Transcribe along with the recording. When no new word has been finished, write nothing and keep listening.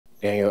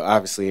Daniel,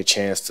 obviously a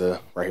chance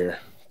to right here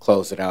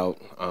close it out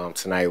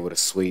tonight with a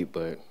sweep,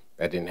 but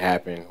that didn't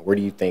happen. Where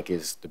do you think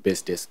is the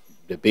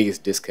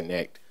biggest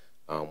disconnect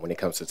when it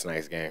comes to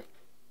tonight's game?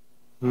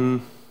 Hmm.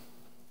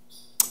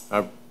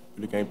 I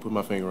really can't put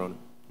my finger on it.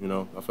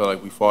 I felt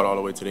like we fought all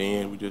the way to the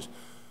end. We just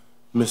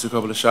missed a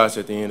couple of shots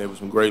at the end. There was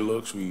some great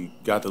looks. We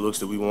got the looks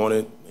that we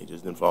wanted. They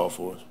just didn't fall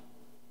for us.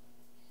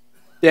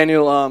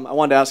 Daniel, I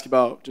wanted to ask you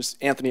about just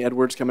Anthony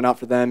Edwards coming out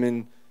for them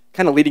and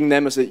kind of leading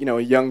them as a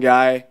young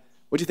guy.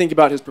 What do you think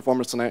about his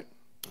performance tonight?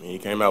 I mean, he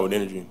came out with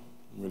energy.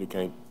 Really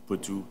can't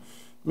put too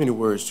many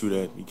words to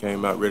that. He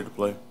came out ready to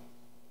play.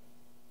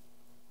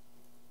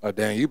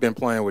 Dan, you've been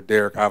playing with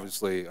Derek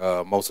obviously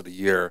most of the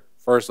year.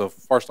 First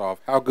off,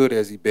 how good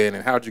has he been,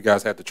 and how did you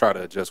guys have to try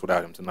to adjust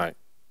without him tonight?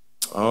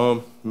 I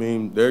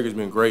mean, Derek has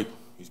been great.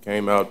 He's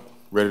came out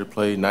ready to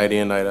play night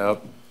in, night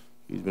out.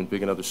 He's been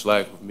picking up the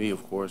slack with me,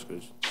 of course,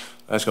 because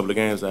last couple of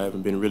games I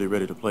haven't been really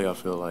ready to play. I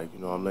feel like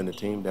I'm letting the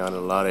team down in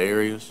a lot of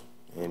areas,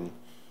 and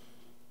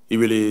he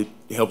really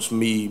helps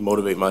me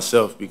motivate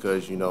myself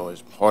because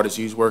as hard as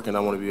he's working, I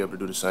want to be able to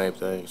do the same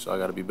thing. So I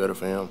got to be better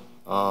for him.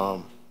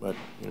 But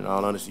in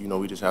all honesty,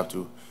 we just have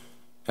to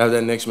have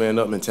that next man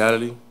up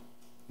mentality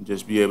and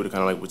just be able to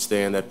kind of like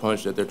withstand that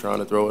punch that they're trying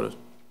to throw at us.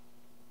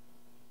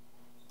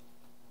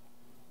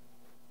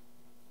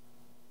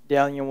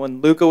 Daniel,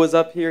 when Luca was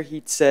up here,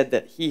 he said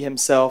that he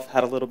himself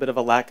had a little bit of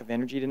a lack of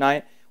energy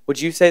tonight.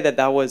 Would you say that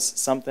that was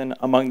something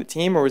among the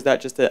team, or was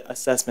that just an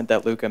assessment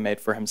that Luca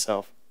made for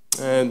himself?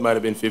 And it might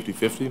have been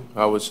 50-50,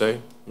 I would say.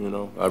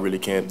 I really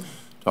can't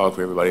talk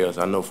for everybody else.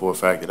 I know for a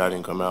fact that I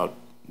didn't come out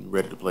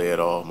ready to play at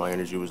all. My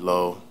energy was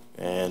low,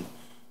 and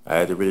I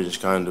had to really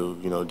just kind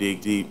of,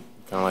 dig deep,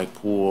 kind of like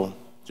pull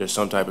just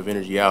some type of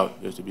energy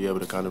out just to be able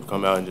to kind of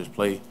come out and just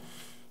play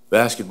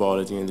basketball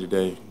at the end of the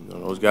day.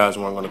 Those guys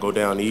weren't going to go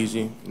down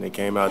easy, and they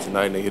came out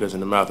tonight and they hit us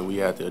in the mouth, and we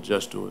had to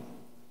adjust to it.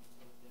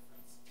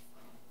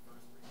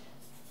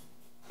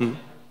 Hmm?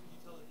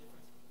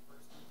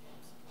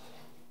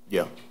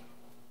 Yeah.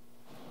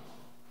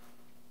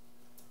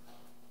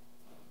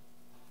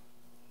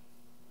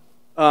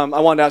 I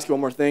wanted to ask you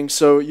one more thing.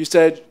 So you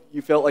said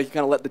you felt like you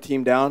kind of let the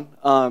team down.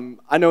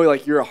 I know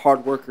like you're a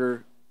hard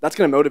worker. That's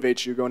going to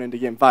motivate you going into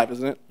Game 5,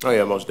 isn't it? Oh,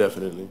 yeah, most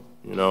definitely.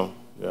 Yeah,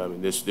 I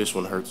mean, this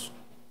one hurts.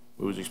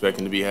 We was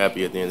expecting to be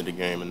happy at the end of the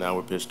game, and now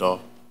we're pissed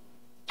off.